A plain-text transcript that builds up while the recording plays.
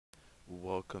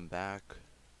Welcome back.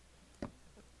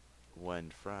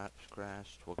 When Fraps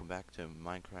crashed, welcome back to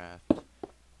Minecraft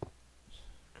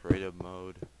creative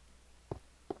mode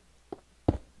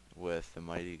with the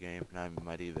Mighty Game, not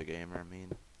Mighty the Gamer, I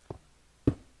mean.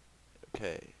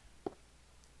 Okay,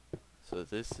 so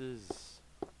this is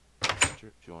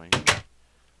strip joint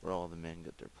where all the men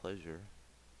get their pleasure.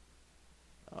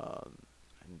 I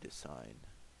need to sign.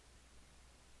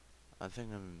 I think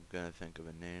I'm gonna think of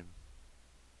a name.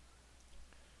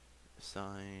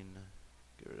 Sign.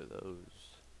 Get rid of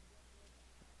those.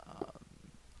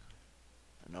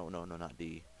 No, not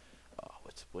D. Oh,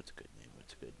 what's a good name?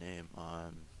 What's a good name?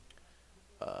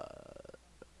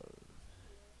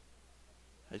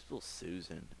 I spell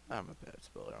Susan. I'm a bad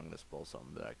speller. I'm gonna spell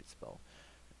something that I could spell.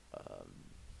 Um,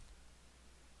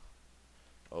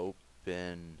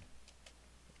 open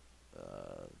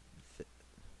uh, th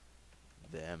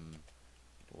them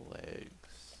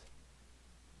legs.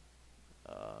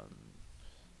 Um,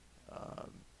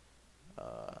 um,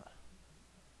 uh,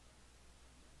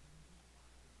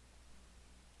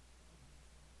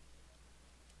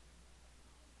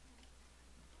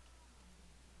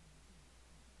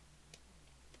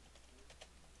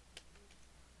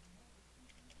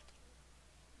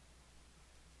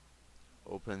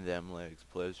 Open them legs,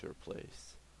 pleasure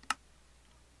place.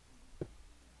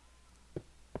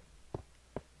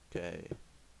 Okay.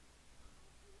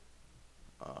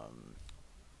 Um,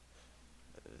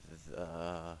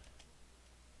 the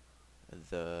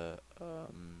the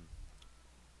um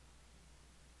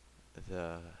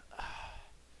the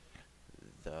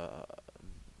the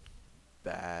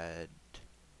bad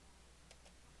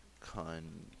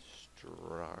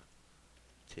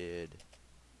constructed.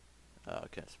 I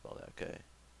can't spell that. Okay.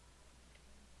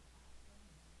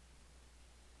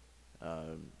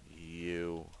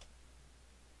 You.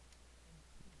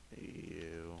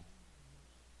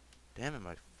 Damn it,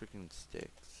 my freaking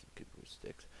sticks. Keyboard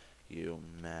sticks. You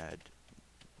mad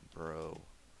bro.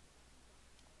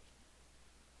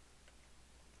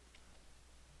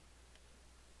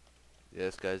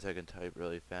 Yes, guys, I can type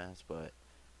really fast, but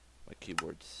my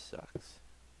keyboard sucks.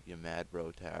 You mad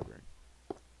bro tavern.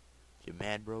 You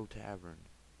mad bro tavern.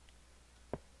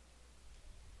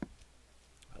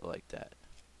 I like that.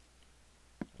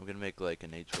 I'm gonna make like a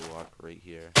nature walk right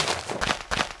here.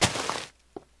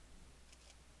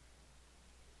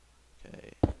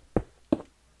 Okay.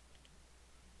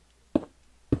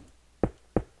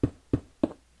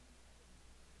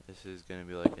 This is gonna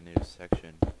be like a new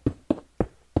section.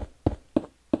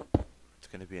 It's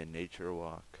gonna be a nature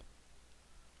walk.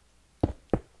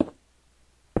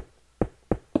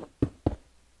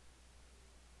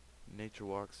 Nature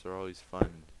walks are always fun,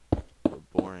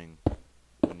 but boring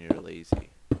when you're lazy.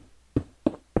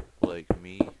 Like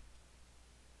me,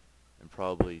 and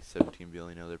probably 17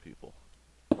 billion other people.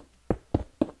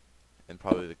 And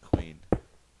probably the Queen.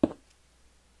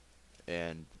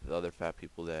 And the other fat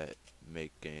people that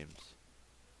make games.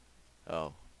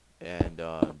 Oh, and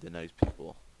the nice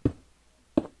people.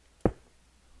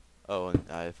 Oh, and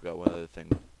I forgot one other thing.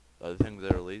 The other thing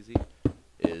that are lazy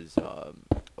is a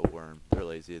worm. They're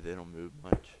lazy. They don't move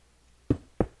much.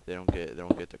 They don't get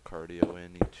the cardio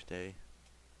in each day.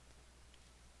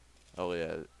 Oh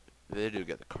yeah, they do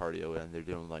get the cardio in. They're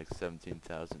doing like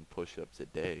 17,000 push-ups a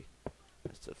day.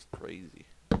 That stuff's crazy.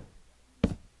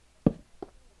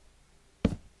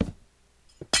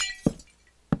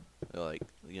 They're like,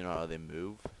 you know how they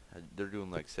move? They're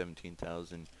doing like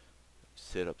 17,000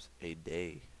 sit-ups a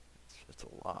day. That's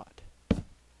a lot.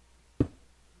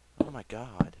 Oh my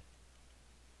god.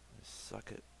 I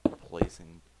suck at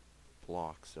placing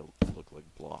blocks that look like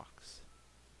blocks.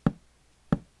 I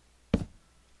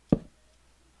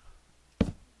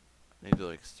need to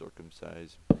like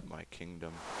circumcise my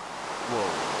kingdom. Whoa,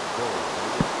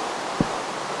 whoa.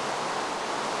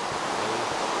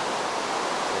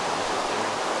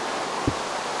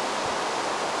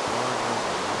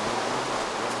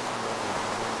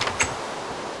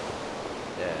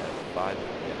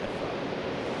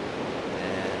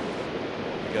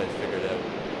 You guys figured out.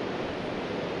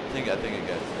 I think you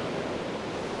guys know now.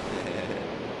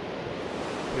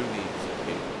 Who needs a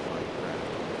pay for Minecraft?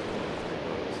 $3.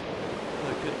 Well,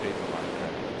 I could pay for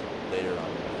Minecraft later on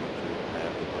in the future. I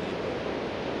have the money, but I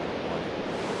don't want it.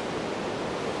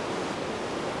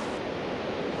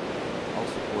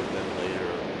 I'll support them later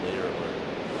or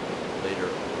later.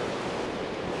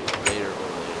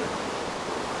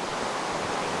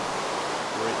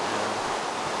 Right now.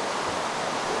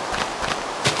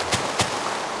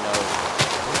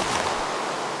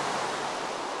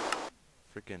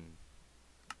 Freaking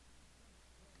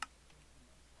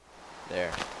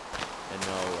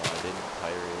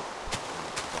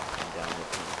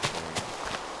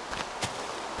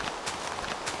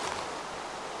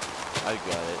I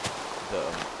got it. The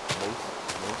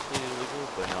mostly illegal,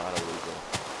 but not illegal.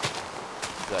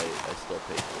 'Cause I still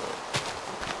paid for it.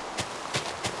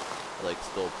 I, like,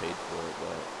 still paid for it,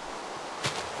 but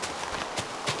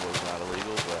it was not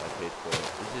illegal, but I paid for it.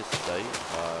 This is site.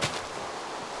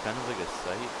 It's kind of like a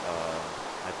site.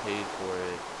 I paid for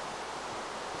it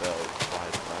about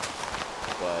 $5,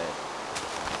 but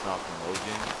it's not from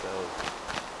Mojang, so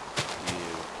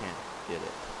you can't get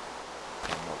it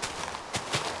from Mojang.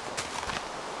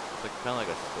 It's like kind of like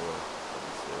a store of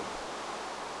the soup.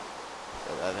 So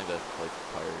I think that's like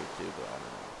pirated too, but I don't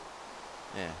know.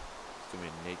 Yeah, it's gonna be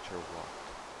a nature walk.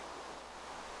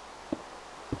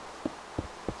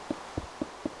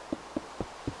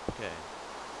 Okay.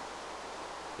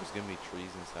 There's gonna be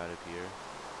trees inside of here.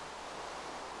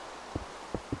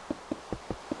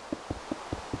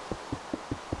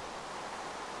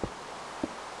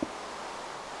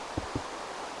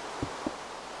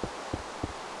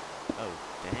 Oh,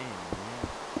 dang, man.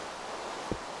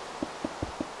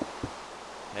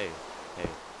 Hey,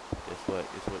 guess what?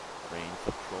 Rain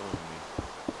kept trolling me.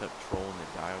 Kept trolling the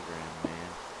diagram,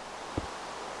 man.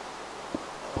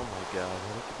 Oh my god, why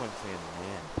do I keep on saying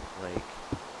man? Like,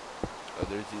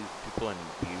 there's these people on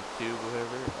YouTube,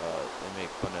 whatever, they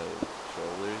make fun of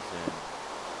trollers, and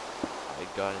I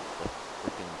got the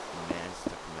freaking man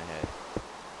stuck in my head.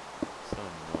 So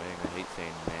annoying. I hate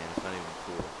saying man. It's not even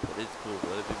cool. It is cool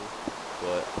for other people,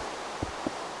 but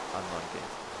I'm not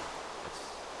against it.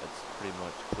 That's pretty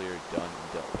much clear, done, and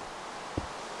dealt with.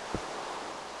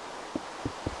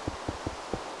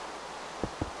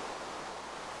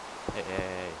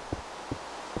 Hey.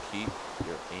 Keep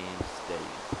your aim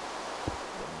steady.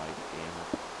 The mighty gamer.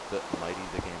 The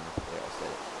gamer. There, I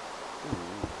said it.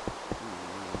 Ooh.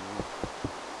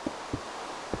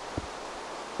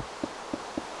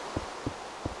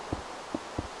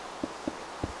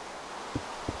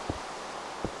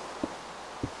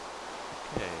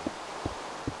 Okay.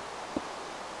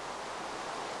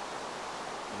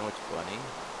 You know what's funny?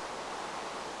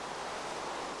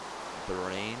 The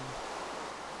rain.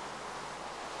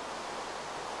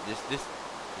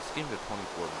 This game's a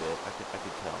 24-bit. I could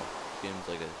tell. This game's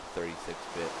like a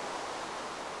 36-bit.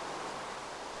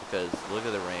 Because look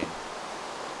at the rain.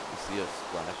 You see us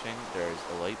splashing? There's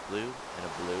a light blue and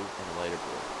a blue and a lighter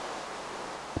blue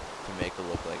to make it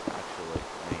look like actual like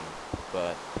rain.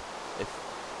 But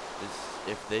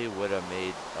if they would have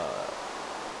made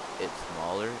it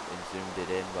smaller and zoomed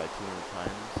it in by 200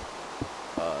 times,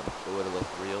 it would have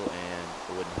looked real and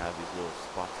it wouldn't have these little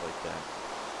spots like that.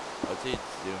 I would say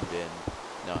it's zoomed in,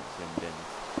 not zoomed in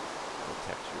with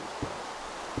textures, but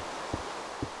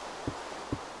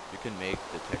you can make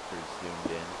the textures zoomed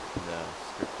in the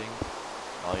scripting.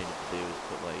 All you need to do is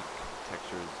put like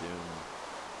texture zoom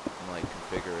and like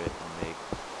configure it and make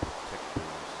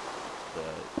textures,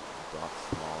 the dots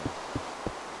smaller.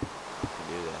 You can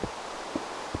do that.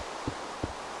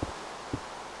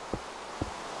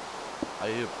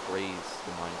 I praise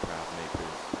the Minecraft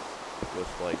makers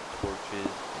with like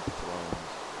torches and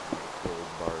thrones and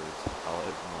gold bars all out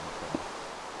in Minecraft.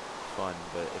 It's fun,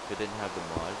 but if it didn't have the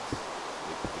mods,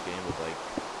 the game would like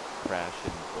crash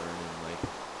and burn in like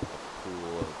a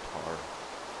pool of tar.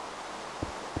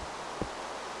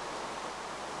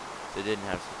 They didn't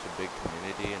have such a big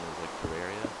community and it was like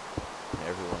Terraria, and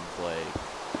everyone's like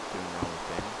doing their own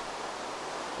thing.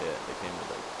 Yeah, the game would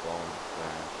like fall and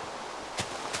crash.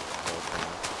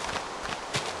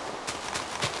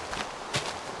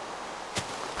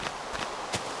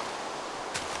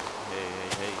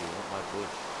 Hey, you want my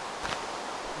bush? I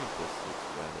think this looks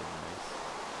rather nice.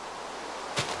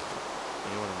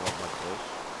 Anyone want my bush?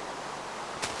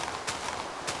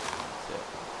 That's it.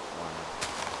 Fine.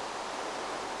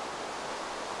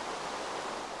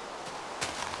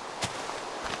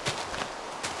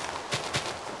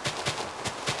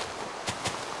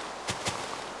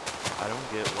 I don't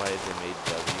get why they made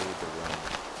W the run.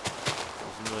 It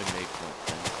doesn't really make much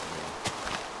sense to me.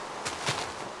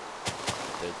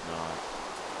 It does not.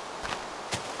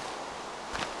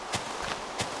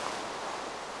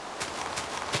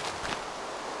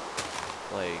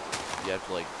 Like, you have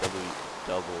to like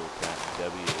double tap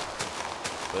W.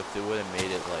 But if they would have made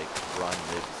it like run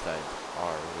besides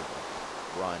R, it would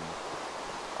run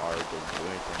R didn't do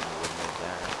anything, it would have made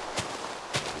that.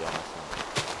 That'd be awesome.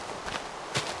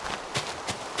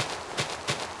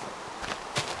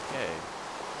 Okay.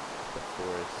 The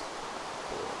forest.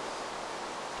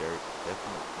 Dirt.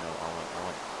 Definitely no, I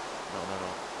want no. I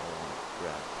want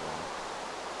grass.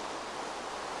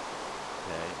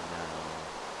 Okay, now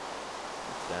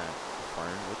what's that? A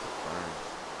fern? What's a fern?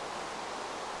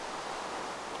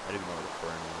 I don't even know what a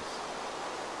fern is.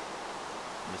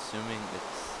 I'm assuming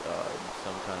it's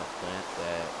some kind of plant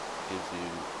that gives you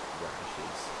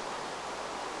rashes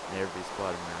in every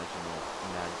spot imaginable.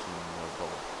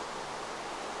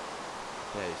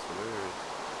 Okay, so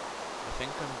I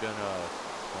think I'm gonna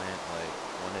plant like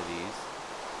one of these.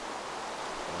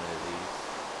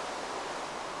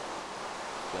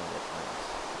 It's gonna look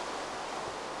nice.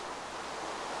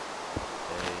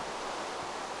 Okay.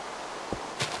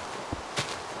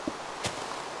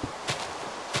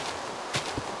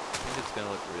 I think it's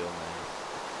gonna look real nice.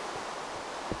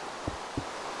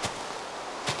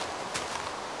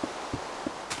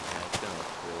 Yeah, it's gonna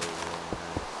look really, really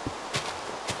nice.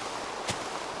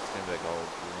 It's gonna be like all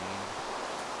green.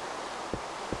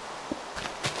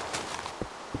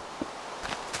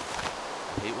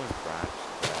 I hate when crashes.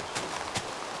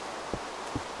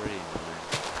 It's pretty annoying.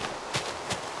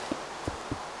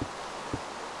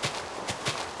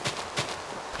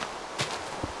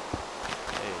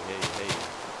 Hey.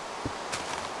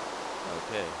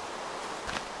 Okay.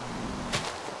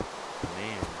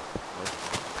 Man, what's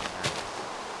nice?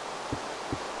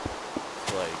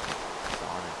 It's like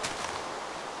Sonic.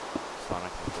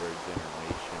 Sonic the third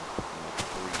generation. Like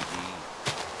 3D.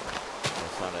 No,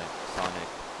 Sonic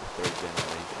the third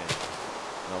generation.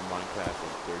 No, Minecraft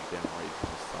is third generation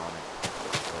of Sonic.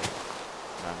 It's like,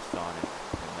 and I'm Sonic,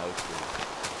 and Mouser,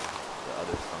 the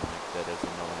other Sonic that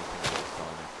doesn't know anything about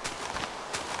Sonic.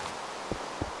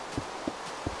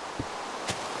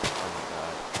 Oh my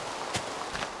god.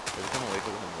 Every time I wake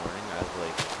up in the morning, I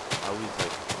always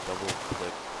like double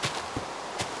click.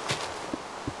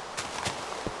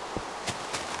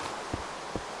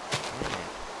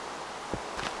 Man.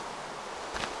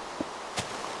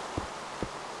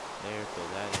 There, fill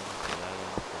that in, fill that in,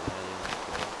 fill that in,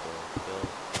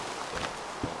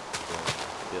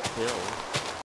 fill.